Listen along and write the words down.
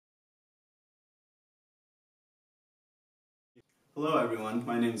Hello everyone,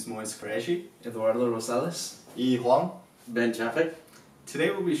 my name is Moise Qureshi. Eduardo Rosales. Y Juan. Ben Chaffet. Today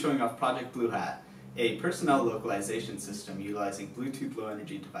we'll be showing off Project BlueHat, a personnel localization system utilizing Bluetooth Low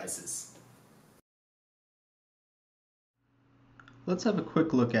Energy devices. Let's have a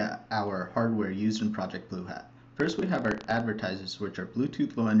quick look at our hardware used in Project BlueHat. First we have our advertisers, which are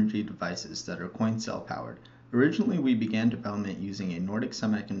Bluetooth Low Energy devices that are coin cell powered. Originally we began development using a Nordic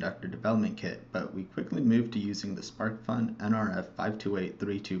Semiconductor development kit, but we quickly moved to using the SparkFun NRF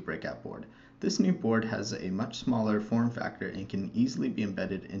 52832 breakout board. This new board has a much smaller form factor and can easily be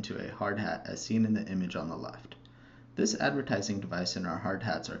embedded into a hard hat as seen in the image on the left. This advertising device and our hard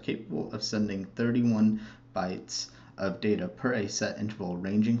hats are capable of sending 31 bytes of data per a set interval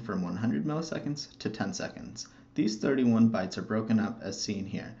ranging from 100 milliseconds to 10 seconds. These 31 bytes are broken up as seen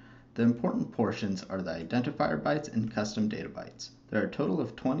here. The important portions are the identifier bytes and custom data bytes. There are a total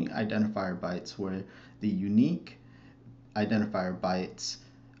of 20 identifier bytes where the unique identifier bytes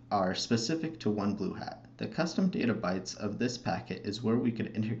are specific to one BlueHat. The custom data bytes of this packet is where we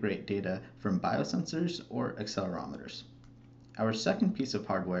could integrate data from biosensors or accelerometers. Our second piece of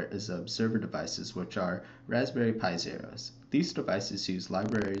hardware is the observer devices, which are Raspberry Pi Zeros. These devices use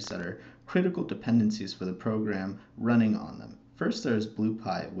libraries that are critical dependencies for the program running on them. First there's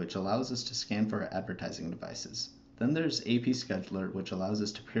BluePi, which allows us to scan for our advertising devices. Then there's AP Scheduler, which allows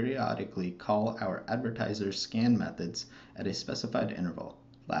us to periodically call our advertiser scan methods at a specified interval.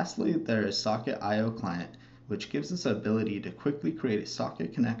 Lastly, there is Socket IO Client, which gives us the ability to quickly create a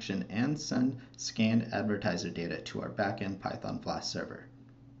socket connection and send scanned advertiser data to our backend Python Flash server.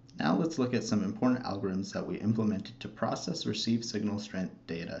 Now let's look at some important algorithms that we implemented to process receive signal strength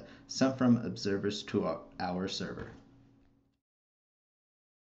data sent from observers to our server.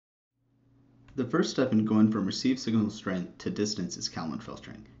 The first step in going from receive signal strength to distance is Kalman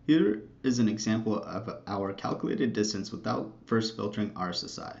filtering. Here is an example of our calculated distance without first filtering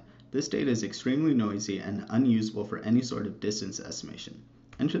RSSI. This data is extremely noisy and unusable for any sort of distance estimation.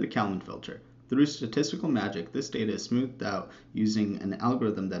 Enter the Kalman filter. Through statistical magic, this data is smoothed out using an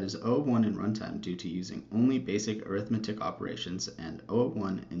algorithm that is O of 1 in runtime due to using only basic arithmetic operations, and O of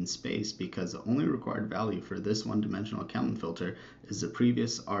 1 in space because the only required value for this one-dimensional Kalman filter is the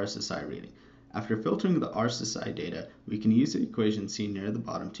previous RSSI reading. After filtering the RSSI data, we can use the equation seen near the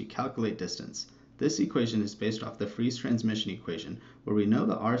bottom to calculate distance. This equation is based off the freeze transmission equation, where we know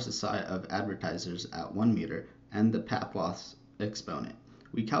the RSSI of advertisers at 1 meter and the path loss exponent.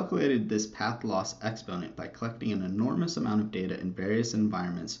 We calculated this path loss exponent by collecting an enormous amount of data in various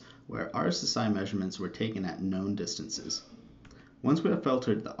environments where RSSI measurements were taken at known distances. Once we have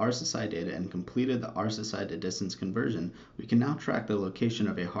filtered the RSSI data and completed the RSSI to distance conversion, we can now track the location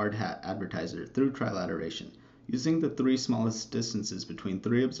of a hard hat advertiser through trilateration. Using the three smallest distances between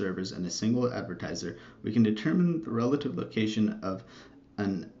three observers and a single advertiser, we can determine the relative location of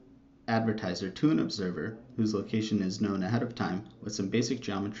an advertiser to an observer, whose location is known ahead of time, with some basic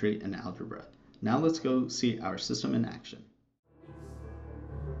geometry and algebra. Now let's go see our system in action.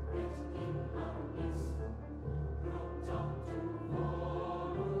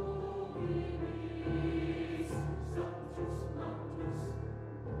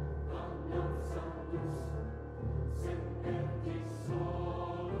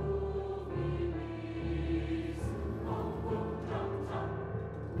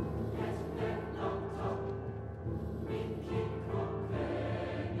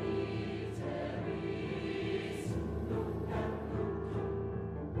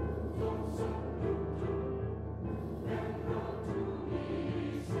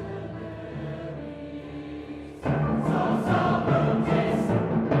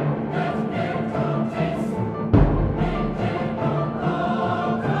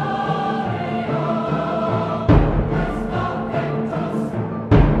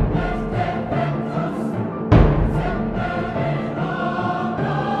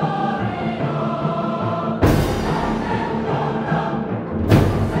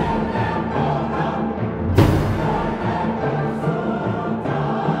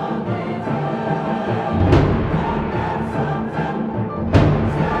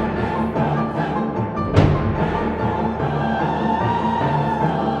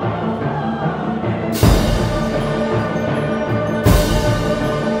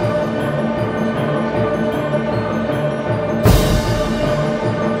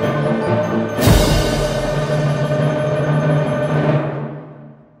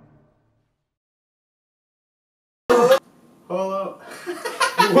 Hello.